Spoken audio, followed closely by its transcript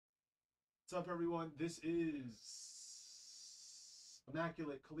What's up, everyone? This is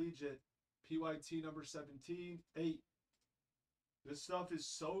Immaculate Collegiate PYT number 17, 8. This stuff is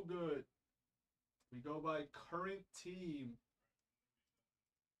so good. We go by current team.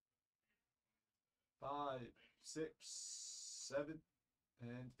 5, 6, 7,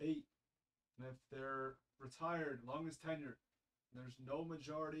 and 8. And if they're retired, longest tenure, there's no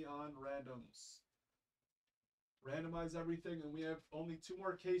majority on randoms. Randomize everything, and we have only 2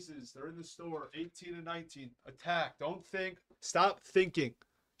 more cases. They're in the store, 18 and 19. Attack. Don't think. Stop thinking.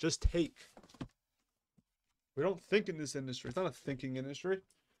 Just take. We don't think in this industry. It's not a thinking industry.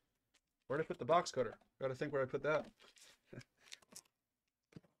 Where'd I put the box cutter? Gotta think where I put that.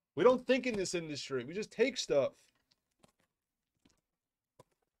 We don't think in this industry. We just take stuff.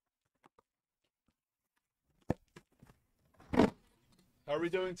 How are we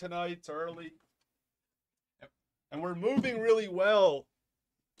doing tonight? It's early. And we're moving really well.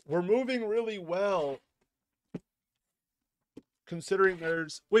 We're moving really well. Considering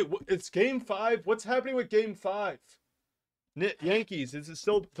there's... Wait, it's game 5? What's happening with game 5? Yankees, is it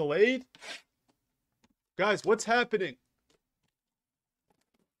still delayed? Guys, what's happening?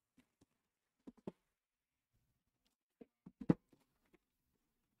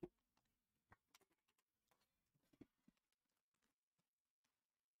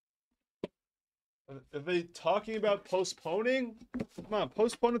 Are they talking about postponing? Come on,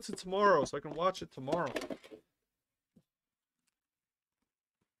 postpone it to tomorrow so I can watch it tomorrow.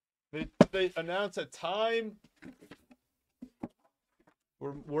 They announce a time.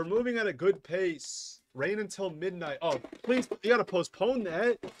 We're moving at a good pace. Rain until midnight. Oh, please, you gotta postpone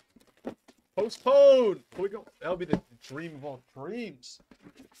that. Postpone. Can we go? That'll be the dream of all dreams.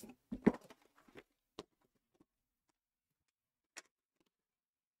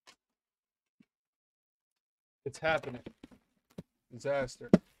 It's happening. Disaster.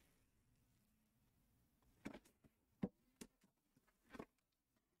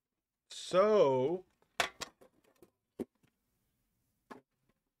 So,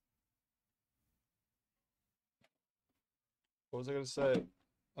 what was I going to say?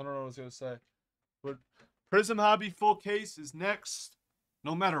 I don't know what I was going to say. But Prism Hobby full case is next,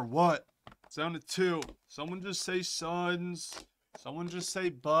 no matter what. It's down to 2. Someone just say Suns. Someone just say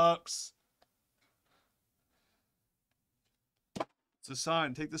Bucks. It's a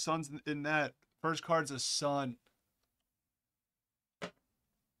Sun. Take the Suns in that. First card's a Sun.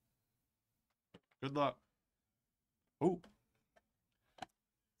 Good luck. Oh.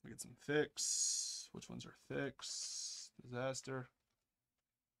 We get some fix. Which ones are fix? Disaster.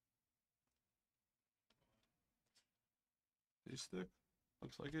 These thick?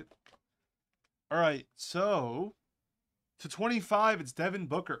 Looks like it. All right. So, to 25, it's Devin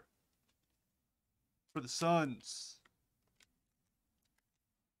Booker for the Suns.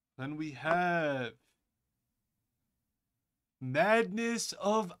 Then we have Madness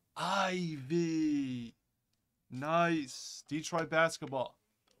of Ivy. Nice. Detroit basketball.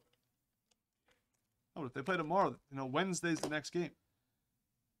 Oh, if they play tomorrow, Wednesday's the next game.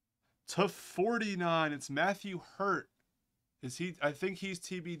 To 49, it's Matthew Hurt. I think he's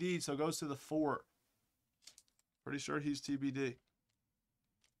TBD, so it goes to the 4. Pretty sure he's TBD.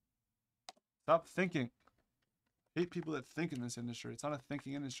 Stop thinking. Hate people that think in this industry. It's not a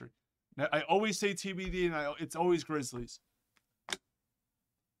thinking industry. Now, I always say TBD, and it's always Grizzlies.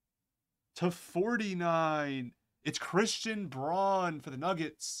 To 49, it's Christian Braun for the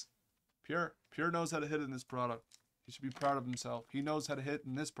Nuggets. Pure knows how to hit in this product. He should be proud of himself. He knows how to hit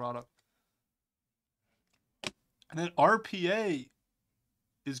in this product. And then RPA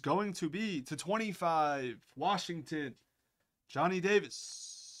is going to be to 25, Washington, Johnny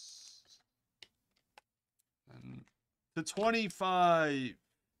Davis. And to 25,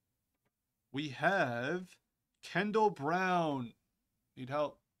 we have Kendall Brown. Need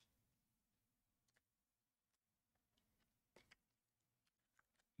help.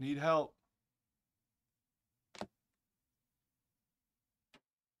 Need help.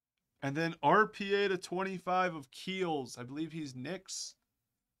 And then RPA to 25 of Keels. I believe he's Knicks.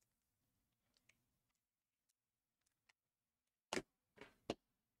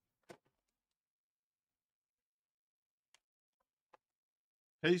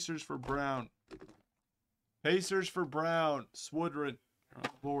 Pacers for Brown. Pacers for Brown. Swoodred. You're on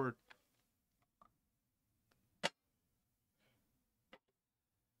board.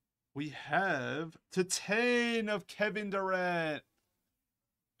 We have to 10 of Kevin Durant.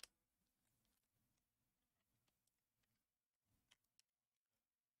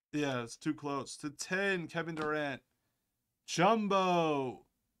 Yeah, it's too close. To 10, Kevin Durant. Jumbo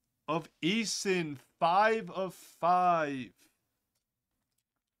of Eason, 5 of 5.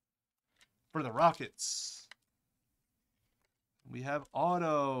 for the Rockets. We have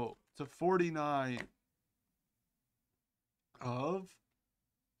auto to 49 of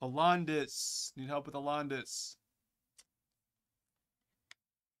Alondis. Need help with Alondis.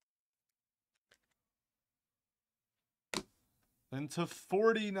 Then to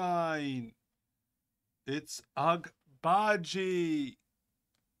 49, it's Agbaji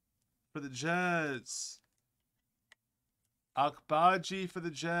for the Jazz. Agbaji for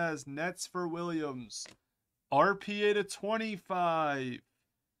the Jazz. Nets for Williams. RPA to 25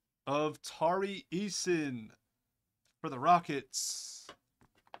 of Tari Eason for the Rockets.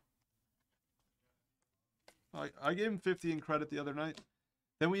 I gave him 50 in credit the other night.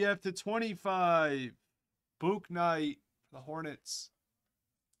 Then we have to 25 Book Knight for the Hornets.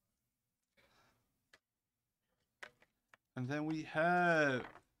 And then we have,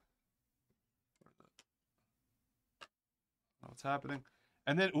 what's happening?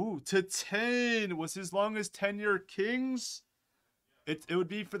 And then, ooh, to 10 was his longest tenure Kings. It would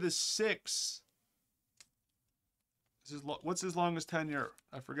be for the 6. What's his longest tenure?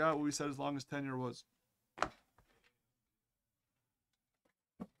 I forgot what we said his longest tenure was.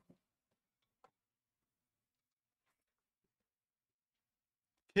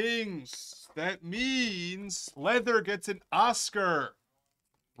 Kings. That means Leather gets an Oscar.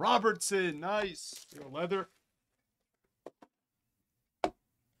 Robertson. Nice. Leather.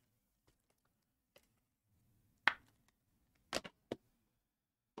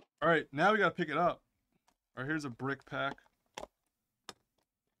 All right, now we got to pick it up. All right, here's a brick pack.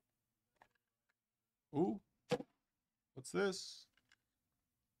 Ooh. What's this?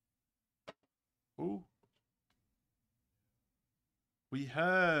 Ooh. We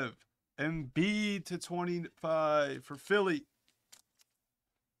have Embiid to 25 for Philly.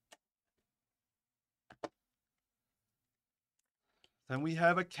 Then we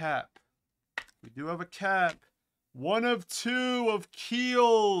have a cap. We do have a cap. 1 of 2 of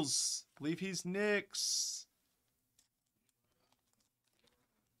Keels. I believe he's Knicks.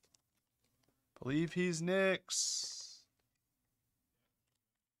 Believe he's Knicks.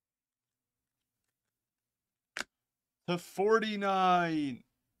 To 49.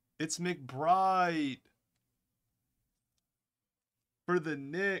 It's McBride for the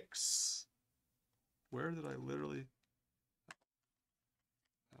Knicks. Where did I literally?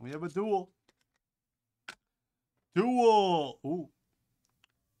 We have a duel. Duel. Ooh.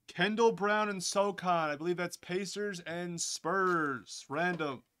 Kendall Brown and SoCon. I believe that's Pacers and Spurs.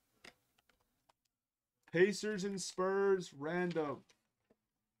 Random. Pacers and Spurs. Random.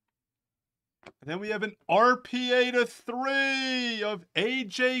 And then we have an RPA to 3 of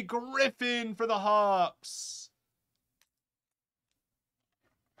AJ Griffin for the Hawks.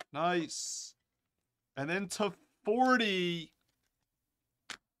 Nice. And then to 40,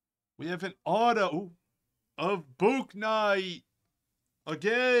 we have an auto of Book Knight.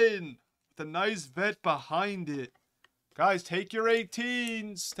 Again, with a nice vet behind it. Guys, take your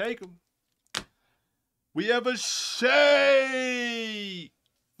 18s. Take them. We have a Shea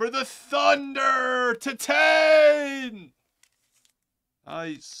for the Thunder to 10.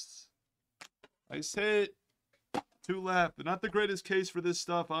 Nice. Nice hit. 2 left. Not the greatest case for this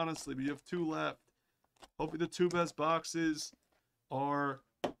stuff, honestly, but you have 2 left. Hopefully the 2 best boxes are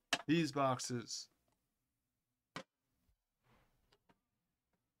these boxes.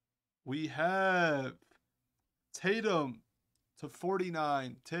 We have Tatum to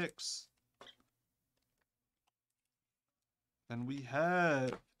 49 ticks. Then we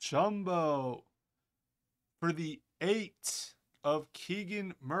have Jumbo for the 8 of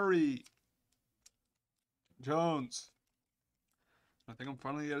Keegan Murray. Jones. I think I'm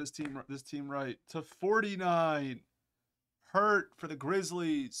finally got this team right. To 49. Hurt for the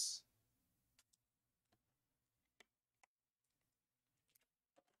Grizzlies.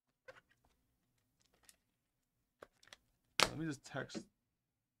 Let me just text.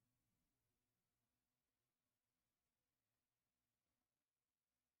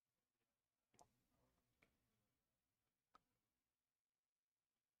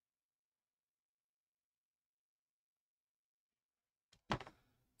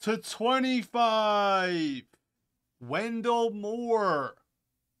 To 25. Wendell Moore.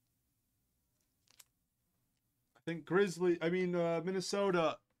 I think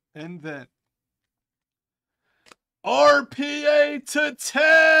Minnesota. And then RPA to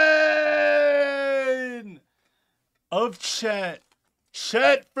 10 of Chet.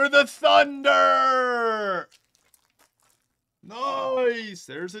 Chet for the Thunder. Nice.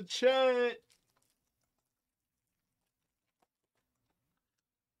 There's a Chet.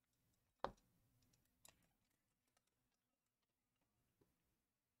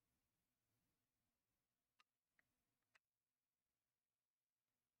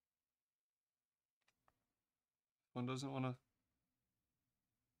 one doesn't want to.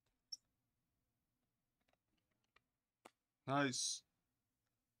 Nice.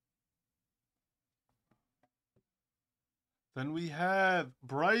 Then we have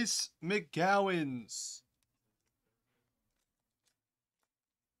Bryce McGowan's.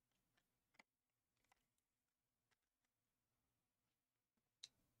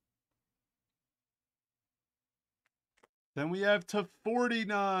 Then we have to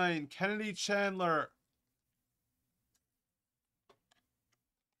 49, Kennedy Chandler.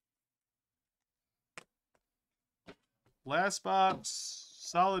 Last box,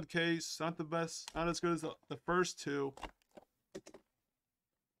 solid case. Not the best, not as good as the first two.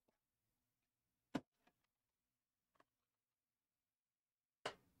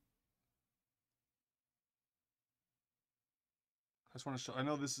 I just want to show, I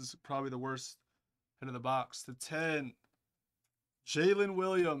know this is probably the worst hit of the box. The 10, Jalen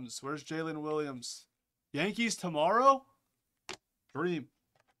Williams. Where's Jalen Williams? Yankees tomorrow? Dream.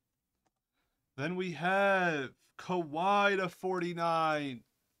 Then we have Kawhi to 49.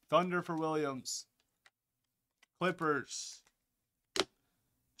 Thunder for Williams. Clippers.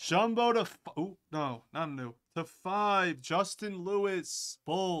 Jumbo to... Oh, no, not new. To 5. Justin Lewis.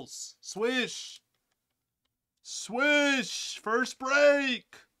 Bulls. Swish. Swish. First break.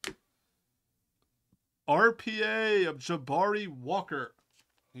 RPA of Jabari Walker.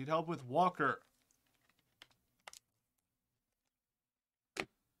 Need help with Walker.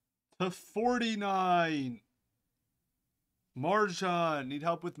 To 49. Marjan. Need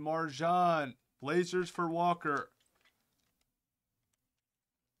help with Marjan. Blazers for Walker.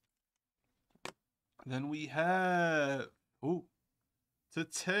 Then we have... Ooh. To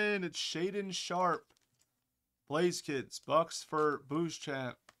 10. It's Shaden Sharp. Blaze Kids. Bucks for Boost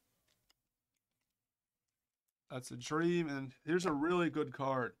Champ. That's a dream. And here's a really good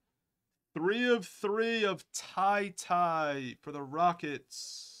card. 3 of 3 of Ty for the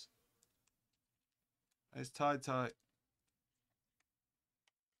Rockets. Nice Ty.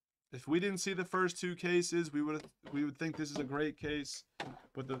 If we didn't see the first two cases, we would think this is a great case,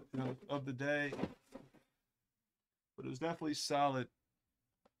 but of the day. But it was definitely solid.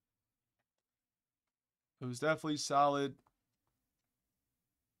 It was definitely solid.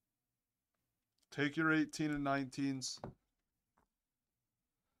 Take your 18 and 19s.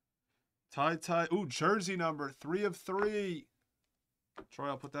 Ty. Ooh, jersey number 3 of 3. Troy,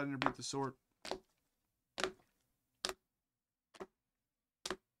 I'll put that in your beat the sort.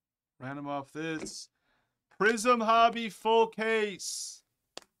 Random off this. Prism Hobby full case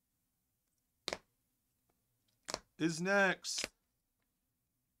is next.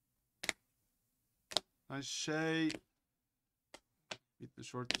 Nice Shea. Beat the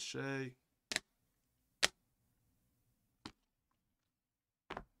short to Shea.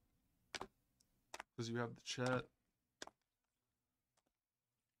 Because you have the chat.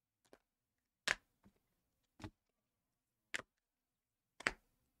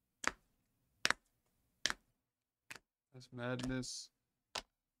 That's Madness.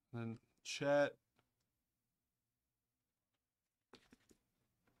 And then chat.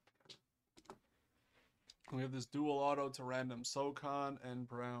 We have this dual auto to random SoCon and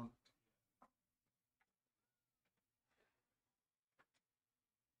Brown.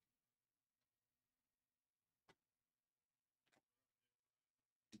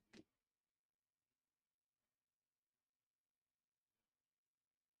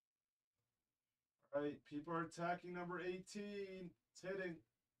 All right, people are attacking number 18. It's hitting.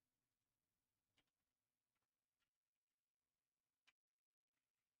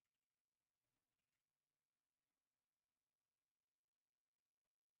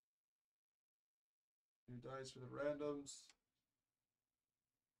 New dice for the randoms.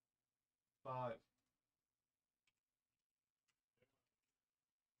 5.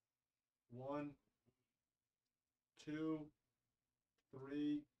 1, 2,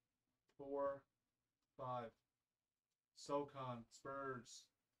 3, 4, 5. SoCon, Spurs.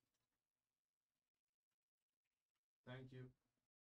 Thank you.